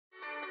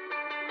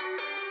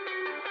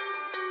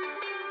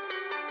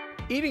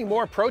Eating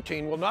more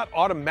protein will not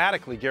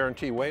automatically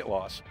guarantee weight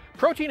loss.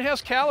 Protein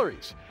has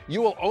calories.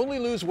 You will only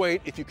lose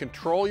weight if you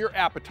control your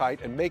appetite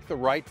and make the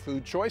right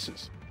food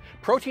choices.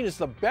 Protein is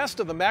the best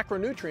of the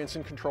macronutrients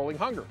in controlling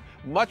hunger,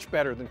 much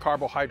better than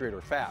carbohydrate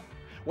or fat.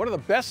 One of the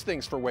best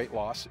things for weight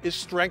loss is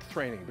strength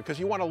training because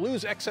you want to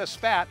lose excess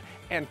fat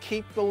and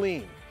keep the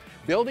lean.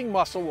 Building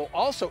muscle will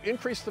also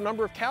increase the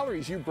number of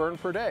calories you burn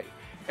per day.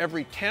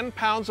 Every 10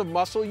 pounds of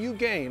muscle you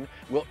gain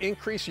will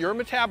increase your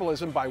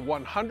metabolism by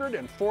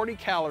 140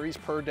 calories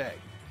per day.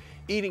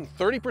 Eating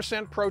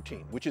 30%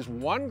 protein, which is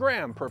 1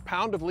 gram per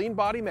pound of lean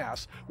body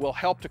mass, will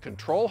help to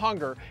control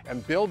hunger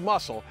and build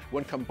muscle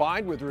when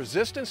combined with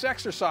resistance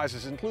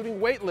exercises including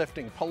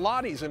weightlifting,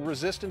 Pilates, and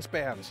resistance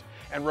bands.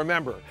 And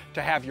remember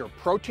to have your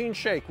protein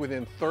shake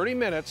within 30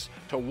 minutes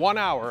to 1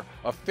 hour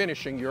of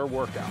finishing your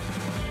workout.